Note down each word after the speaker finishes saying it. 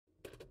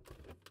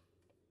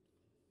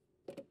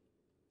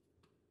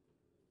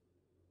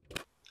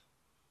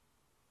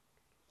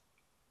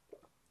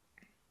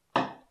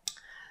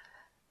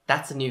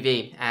that's the new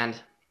V and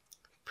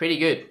pretty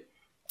good.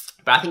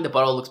 But I think the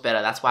bottle looks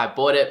better. That's why I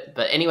bought it.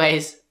 But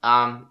anyways,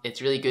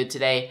 it's really good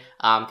today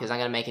because I'm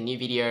going to make a new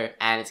video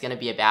and it's going to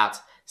be about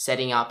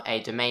setting up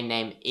a domain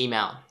name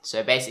email.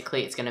 So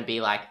basically it's going to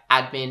be like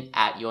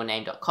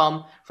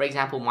admin@yourname.com. For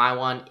example, my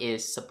one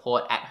is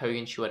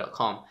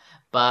support@hoganchua.com.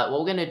 But what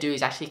we're going to do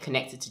is actually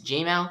connect it to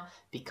Gmail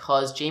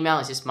because Gmail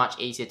is just much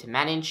easier to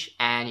manage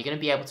and you're going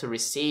to be able to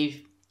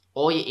receive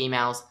all your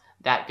emails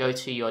that go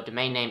to your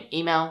domain name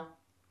email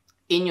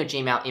in your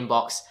Gmail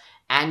inbox,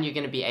 and you're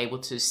going to be able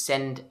to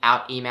send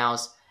out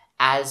emails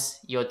as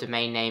your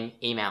domain name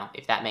email,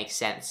 if that makes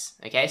sense.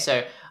 Okay,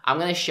 so I'm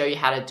going to show you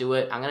how to do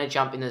it. I'm going to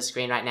jump into the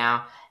screen right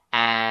now,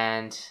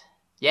 and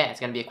yeah, it's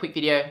going to be a quick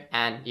video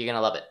and you're going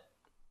to love it.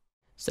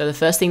 So the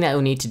first thing that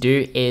you'll need to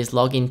do is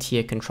log into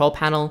your control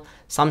panel.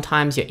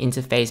 Sometimes your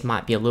interface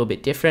might be a little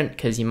bit different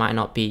because you might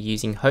not be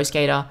using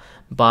HostGator,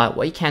 but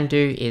what you can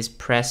do is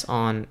press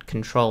on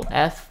Control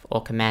F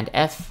or Command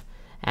F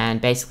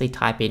and basically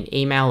type in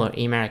email or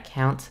email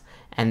account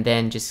and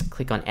then just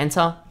click on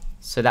enter.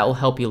 So that will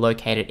help you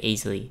locate it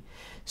easily.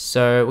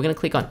 So we're going to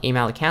click on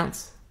email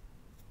accounts.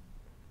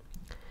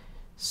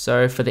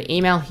 So for the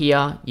email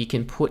here, you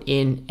can put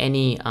in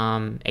any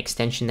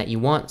extension that you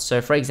want.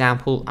 So for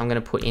example, I'm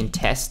going to put in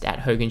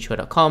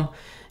test@hoganchua.com.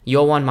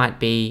 Your one might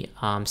be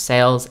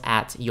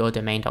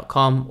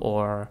sales@yourdomain.com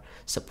or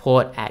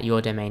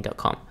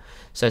support@yourdomain.com.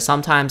 So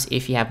sometimes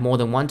if you have more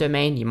than one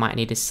domain, you might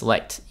need to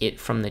select it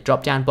from the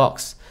drop-down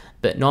box.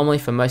 But normally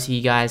for most of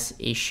you guys,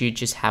 you should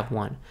just have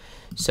one.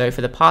 So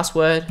for the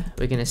password,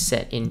 we're going to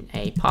set in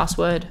a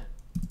password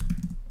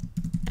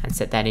and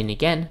set that in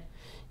again.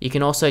 You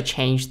can also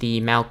change the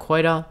mail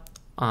quota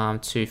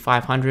to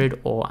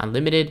 500 or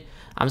unlimited.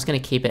 I'm just going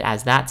to keep it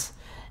as that.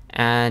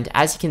 And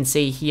as you can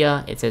see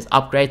here, it says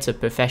upgrade to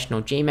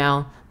professional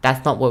Gmail.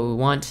 That's not what we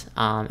want.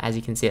 As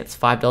you can see, it's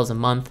 $5 a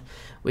month.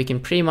 We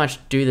can pretty much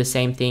do the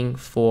same thing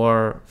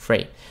for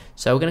free.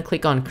 So we're going to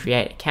click on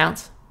create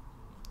account.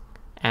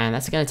 And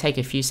that's going to take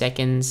a few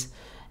seconds.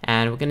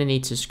 And we're going to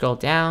need to scroll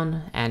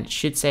down and it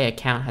should say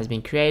account has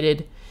been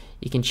created.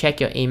 You can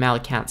check your email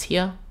accounts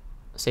here.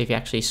 So if you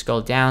actually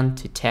scroll down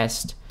to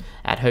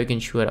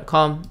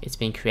test@hoganchua.com, it's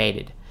been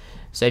created.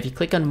 So if you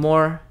click on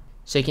more,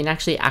 so you can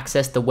actually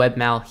access the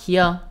webmail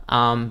here,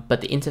 but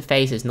the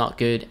interface is not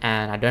good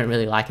and I don't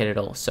really like it at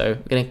all. So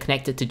we're going to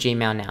connect it to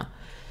Gmail now.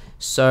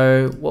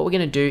 So what we're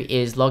going to do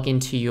is log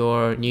into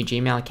your new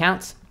Gmail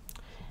account.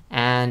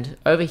 And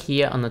over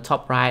here on the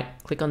top right,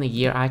 click on the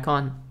year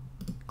icon,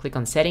 click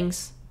on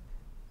settings.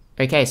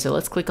 Okay, so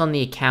let's click on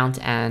the account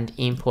and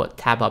import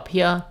tab up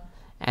here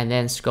and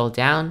then scroll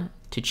down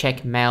to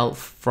check mail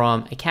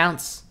from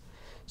accounts.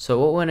 So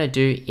what we're going to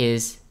do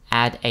is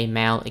add a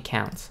mail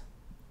account.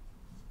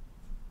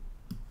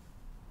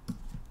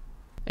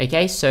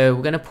 Okay, so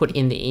we're going to put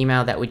in the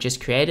email that we just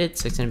created.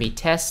 So it's going to be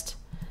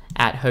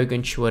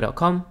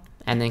test@hoganchua.com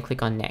and then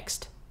click on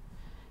next.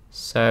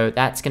 So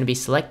that's going to be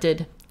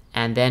selected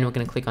and then we're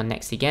going to click on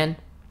next again.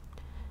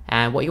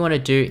 And what you want to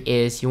do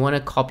is you want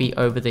to copy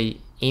over the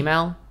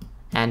email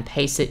and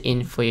paste it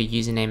in for your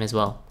username as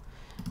well.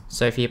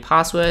 So for your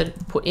password,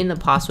 put in the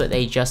password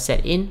that you just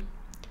set in.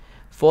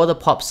 For the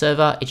POP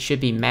server, it should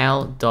be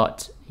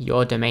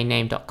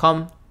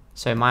mail.yourdomainname.com.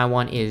 So my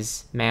one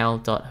is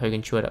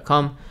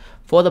mail.hoganchua.com.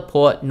 For the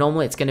port,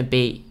 normally it's going to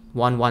be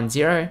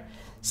 110.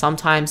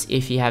 Sometimes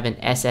if you have an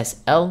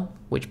SSL,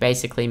 which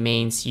basically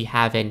means you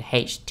have an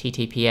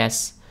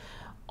HTTPS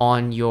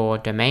on your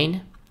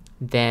domain,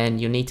 then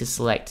you'll need to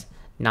select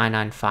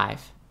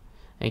 995.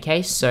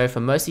 Okay, so for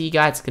most of you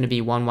guys, it's going to be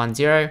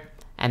 110,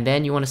 and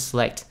then you want to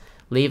select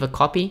leave a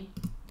copy,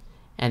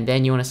 and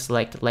then you want to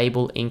select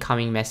label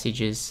incoming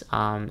messages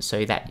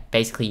so that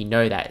basically you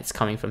know that it's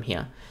coming from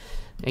here.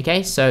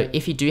 Okay, so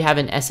if you do have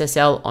an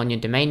SSL on your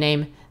domain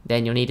name,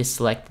 then you'll need to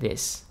select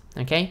this.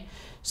 Okay,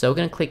 so we're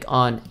going to click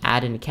on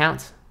add an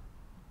account.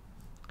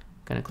 I'm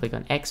going to click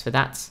on X for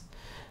that.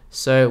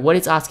 So what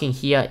it's asking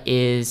here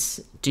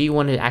is, do you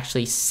want to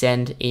actually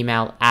send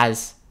email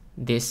as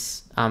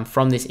this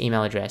from this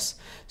email address?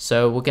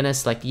 So we're going to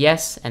select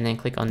yes and then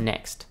click on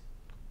next.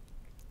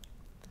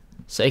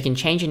 So you can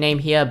change your name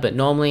here, but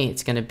normally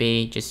it's going to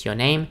be just your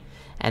name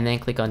and then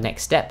click on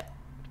next step.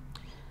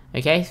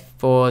 Okay,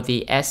 for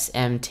the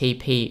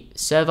SMTP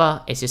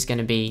server, it's just going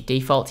to be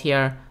default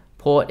here.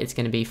 Port, it's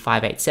going to be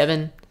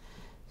 587.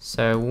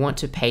 So we want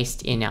to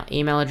paste in our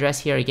email address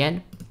here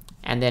again.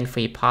 And then for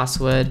your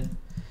password,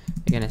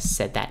 we're going to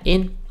set that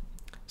in.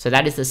 So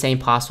that is the same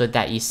password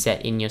that you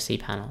set in your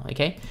cPanel.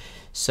 Okay,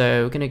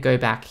 so we're going to go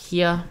back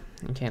here.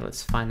 Okay,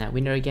 let's find that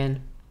window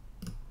again.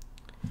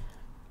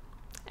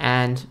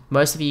 And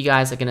most of you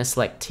guys are going to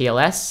select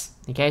TLS.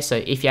 Okay, so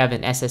if you have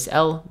an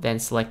SSL, then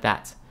select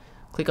that.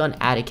 Click on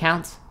add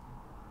account.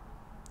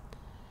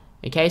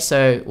 Okay,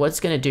 so what it's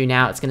going to do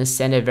now, it's going to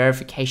send a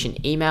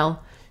verification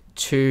email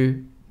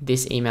to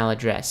this email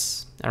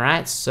address. All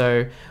right,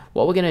 so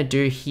what we're going to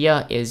do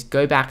here is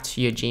go back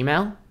to your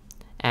Gmail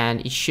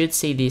and you should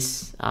see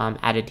this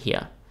added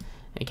here.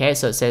 Okay,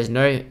 so it says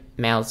no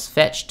mails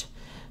fetched.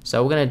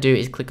 So what we're going to do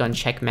is click on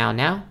check mail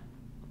now.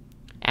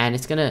 and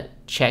it's gonna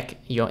check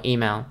your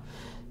email.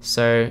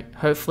 So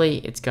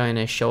hopefully it's going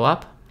to show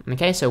up.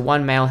 Okay, so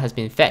one mail has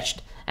been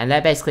fetched, and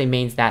that basically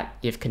means that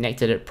you've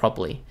connected it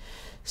properly.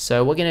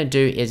 So what we're gonna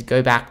do is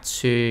go back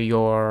to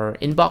your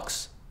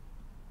inbox,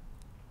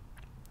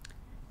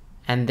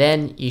 and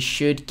then you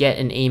should get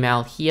an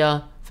email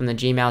here from the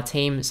Gmail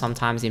team.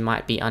 Sometimes it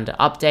might be under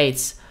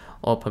updates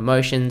or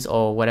promotions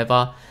or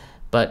whatever,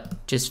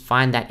 but just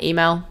find that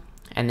email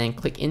and then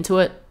click into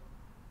it.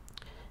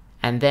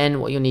 And then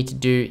what you'll need to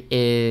do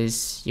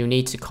is you'll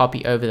need to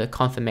copy over the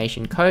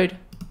confirmation code,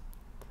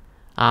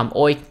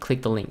 or you can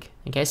click the link.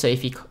 Okay, so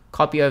if you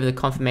copy over the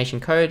confirmation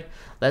code,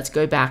 let's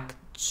go back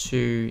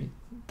to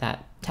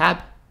that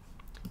tab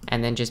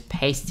and then just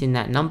paste in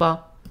that number,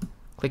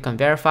 click on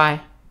verify,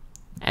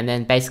 and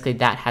then basically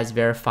that has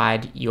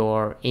verified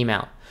your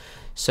email.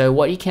 So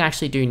what you can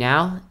actually do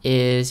now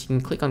is you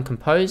can click on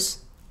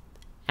compose,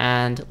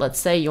 and let's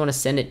say you want to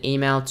send an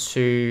email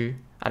to,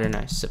 I don't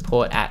know,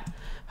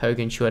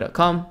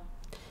 support@hoganchua.com,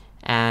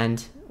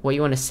 and what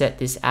you want to set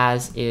this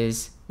as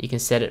is you can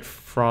set it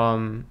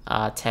from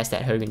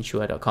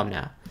test@hoganchua.com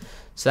now.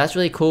 So that's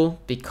really cool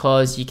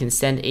because you can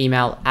send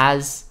email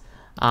as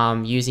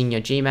using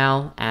your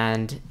Gmail,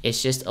 and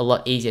it's just a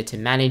lot easier to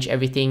manage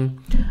everything.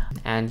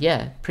 And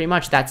yeah, pretty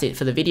much that's it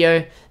for the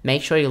video.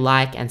 Make sure you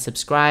like and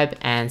subscribe,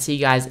 and see you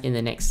guys in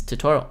the next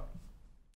tutorial.